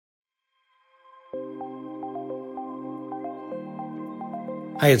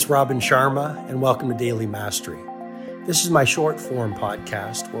Hi, it's Robin Sharma, and welcome to Daily Mastery. This is my short-form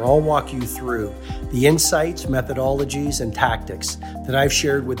podcast where I'll walk you through the insights, methodologies, and tactics that I've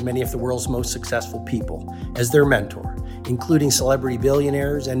shared with many of the world's most successful people as their mentor, including celebrity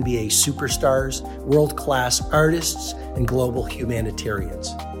billionaires, NBA superstars, world-class artists, and global humanitarians.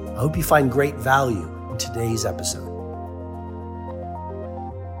 I hope you find great value in today's episode.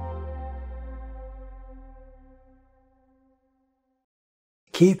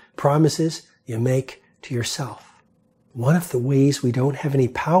 Keep promises you make to yourself. One of the ways we don't have any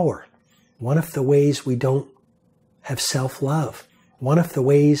power, one of the ways we don't have self-love, one of the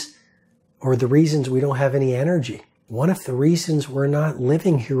ways or the reasons we don't have any energy, one of the reasons we're not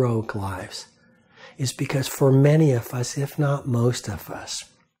living heroic lives is because for many of us, if not most of us,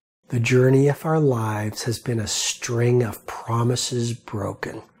 the journey of our lives has been a string of promises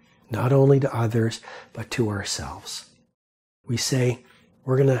broken, not only to others, but to ourselves. We say,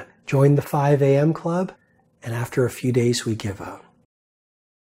 we're going to join the 5 a.m. club, and after a few days, we give up.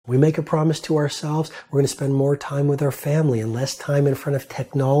 We make a promise to ourselves, we're going to spend more time with our family and less time in front of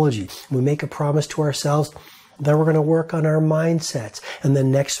technology. We make a promise to ourselves that we're going to work on our mindsets, and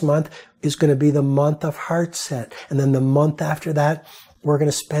then next month is going to be the month of heart set, and then the month after that, we're going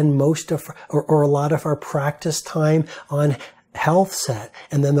to spend most of, or a lot of our practice time on health set.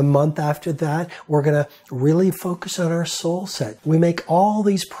 And then the month after that, we're going to really focus on our soul set. We make all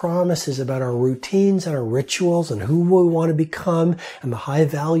these promises about our routines and our rituals and who we want to become and the high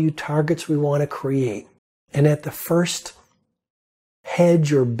value targets we want to create. And at the first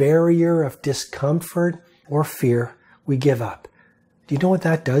hedge or barrier of discomfort or fear, we give up. Do you know what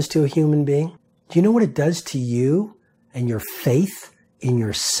that does to a human being? Do you know what it does to you and your faith in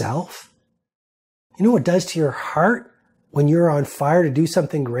yourself? You know what it does to your heart? When you're on fire to do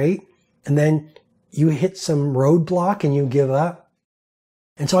something great, and then you hit some roadblock and you give up.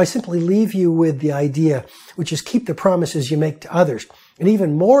 And so I simply leave you with the idea, which is keep the promises you make to others. And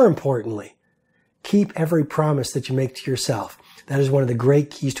even more importantly, keep every promise that you make to yourself. That is one of the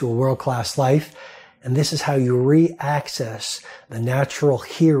great keys to a world-class life. And this is how you re-access the natural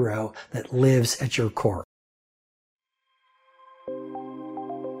hero that lives at your core.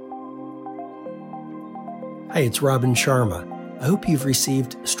 Hi, it's Robin Sharma. I hope you've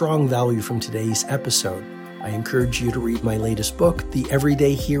received strong value from today's episode. I encourage you to read my latest book, The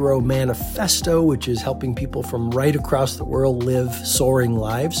Everyday Hero Manifesto, which is helping people from right across the world live soaring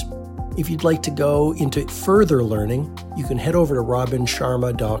lives. If you'd like to go into further learning, you can head over to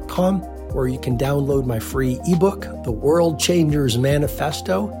robinsharma.com, where you can download my free ebook, The World Changers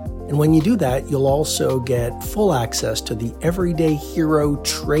Manifesto. And when you do that, you'll also get full access to the Everyday Hero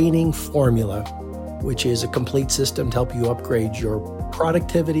Training Formula, which is a complete system to help you upgrade your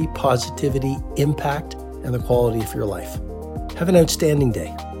productivity, positivity, impact, and the quality of your life. Have an outstanding day.